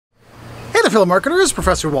fellow marketers,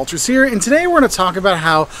 Professor Wolters here, and today we're going to talk about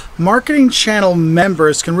how marketing channel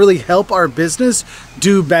members can really help our business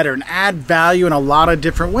do better and add value in a lot of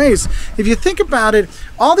different ways. If you think about it,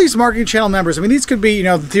 all these marketing channel members, I mean, these could be,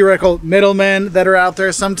 the theoretical middlemen that are out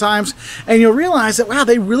there sometimes, and you'll realize that, wow,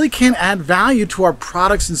 they really can add value to our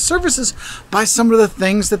products and services by some of the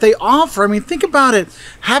things that they offer. I mean, think about it.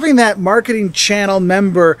 Having that marketing channel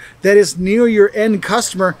member that is near your end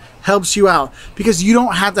customer helps you out because you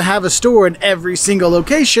don't have to have a store in every single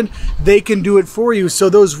location. They can do it for you. So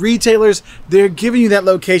those retailers, they're giving you that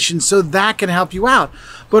location, so that can help you out.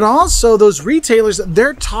 But also those retailers,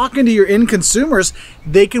 they're talking to your end consumers.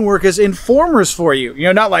 They can work as informers for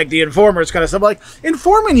you. Not like the informers kind of stuff, like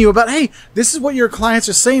informing you about, hey, this is what your clients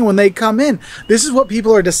are saying when they come in. This is what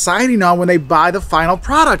people are deciding on when they buy the final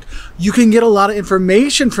product. You can get a lot of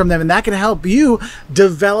information from them, and that can help you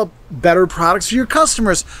develop better products for your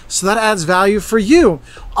customers. So that adds value for you.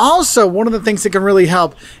 Also, one of the things that can really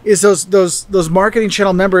help is those marketing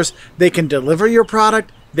channel members. They can deliver your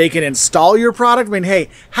product. They can install your product. I mean, hey,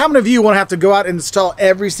 how many of you want to have to go out and install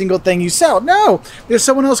every single thing you sell? No, if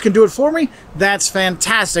someone else can do it for me, that's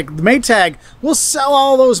fantastic. The Maytag, we'll sell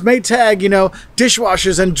all those Maytag,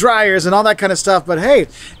 dishwashers and dryers and all that kind of stuff. But hey,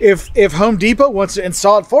 if Home Depot wants to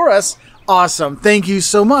install it for us, awesome. Thank you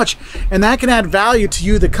so much. And that can add value to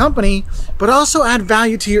you, the company, but also add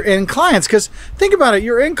value to your end clients. Because think about it,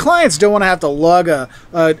 your end clients don't want to have to lug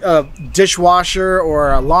a dishwasher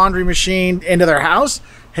or a laundry machine into their house.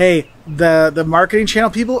 Hey, the marketing channel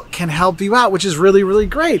people can help you out, which is really, really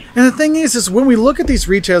great. And the thing is when we look at these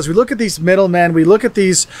retailers, we look at these middlemen, we look at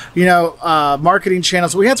these, marketing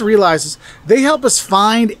channels, what we have to realize is they help us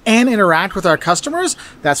find and interact with our customers.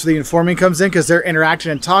 That's where the informing comes in, because they're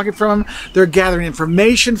interacting and talking from them. They're gathering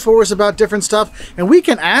information for us about different stuff. And we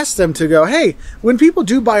can ask them to go, hey, when people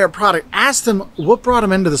do buy our product, ask them what brought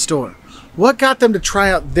them into the store. What got them to try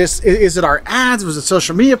out this? Is it our ads? Was it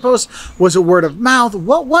social media posts? Was it word of mouth?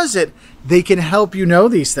 What was it? They can help you know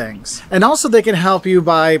these things. And also they can help you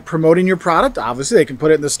by promoting your product. Obviously, they can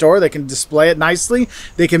put it in the store. They can display it nicely.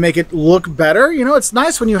 They can make it look better. It's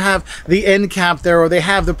nice when you have the end cap there, or they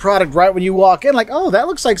have the product right when you walk in, like, oh, that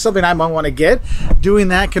looks like something I might want to get. Doing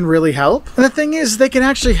that can really help. And the thing is, they can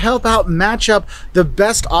actually help out match up the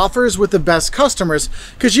best offers with the best customers.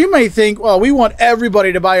 Because you may think, well, we want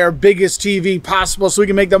everybody to buy our biggest TV possible so we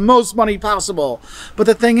can make the most money possible. But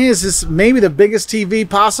the thing is maybe the biggest TV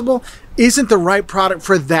possible isn't the right product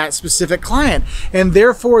for that specific client. And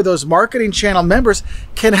therefore, those marketing channel members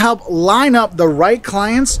can help line up the right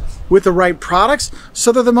clients with the right products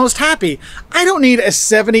so they're the most happy. I don't need a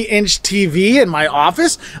 70-inch TV in my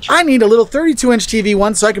office. I need a little 32-inch TV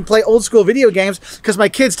one so I can play old school video games, because my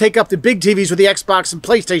kids take up the big TVs with the Xbox and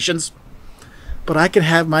PlayStations. But I can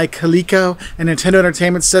have my Coleco and Nintendo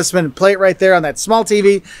Entertainment System and play it right there on that small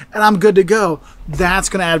TV, and I'm good to go. That's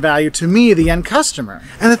going to add value to me, the end customer.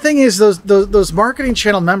 And the thing is, those marketing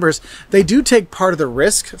channel members, they do take part of the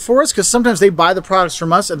risk for us, because sometimes they buy the products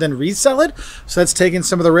from us and then resell it. So that's taking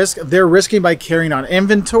some of the risk. They're risking by carrying on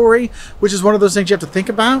inventory, which is one of those things you have to think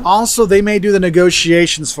about. Also, they may do the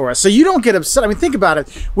negotiations for us, so you don't get upset. I mean, think about it.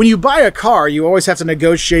 When you buy a car, you always have to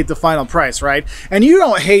negotiate the final price, right? And you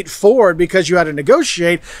don't hate Ford because you had to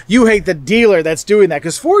negotiate. You hate the dealer that's doing that,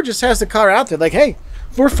 because Ford just has the car out there like, hey,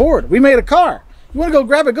 we're Ford. We made a car. You want to go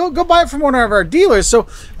grab it, go buy it from one of our dealers. So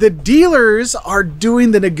the dealers are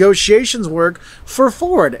doing the negotiations work for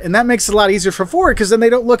Ford. And that makes it a lot easier for Ford, because then they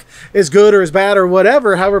don't look as good or as bad or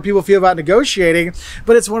whatever, however people feel about negotiating.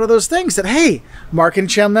 But it's one of those things that, hey, marketing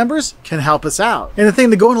channel members can help us out. And the thing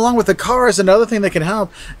that going along with the cars, another thing that can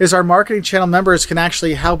help is our marketing channel members can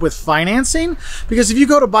actually help with financing. Because if you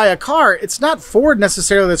go to buy a car, it's not Ford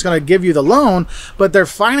necessarily that's going to give you the loan, but their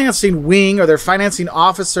financing wing or their financing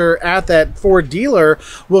officer at that Ford dealer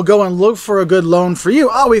will go and look for a good loan for you.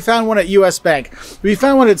 Oh, we found one at US Bank. We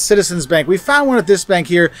found one at Citizens Bank. We found one at this bank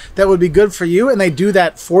here that would be good for you. And they do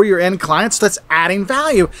that for your end clients. So that's adding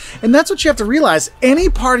value. And that's what you have to realize. Any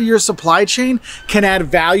part of your supply chain can add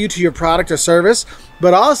value to your product or service,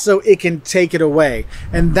 but also it can take it away.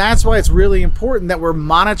 And that's why it's really important that we're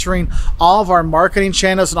monitoring all of our marketing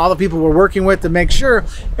channels and all the people we're working with to make sure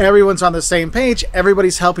everyone's on the same page,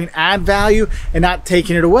 everybody's helping add value and not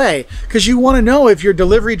taking it away. Because you want to know, if your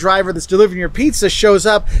delivery driver that's delivering your pizza shows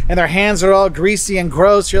up and their hands are all greasy and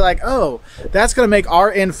gross, you're like, oh, that's going to make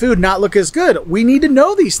our end food not look as good. We need to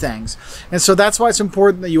know these things. And so that's why it's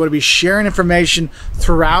important that you want to be sharing information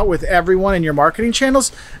throughout with everyone in your marketing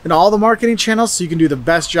channels and all the marketing channels, so you can do the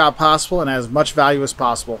best job possible and add as much value as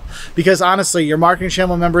possible. Because honestly, your marketing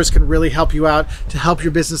channel members can really help you out to help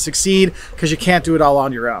your business succeed, because you can't do it all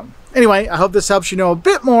on your own. Anyway, I hope this helps you know a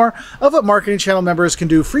bit more of what marketing channel members can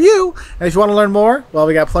do for you. And if you want to learn more, well,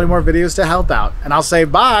 we got plenty more videos to help out. And I'll say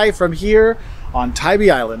bye from here on Tybee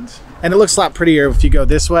Island. And it looks a lot prettier if you go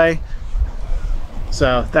this way.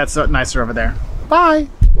 So that's nicer over there. Bye.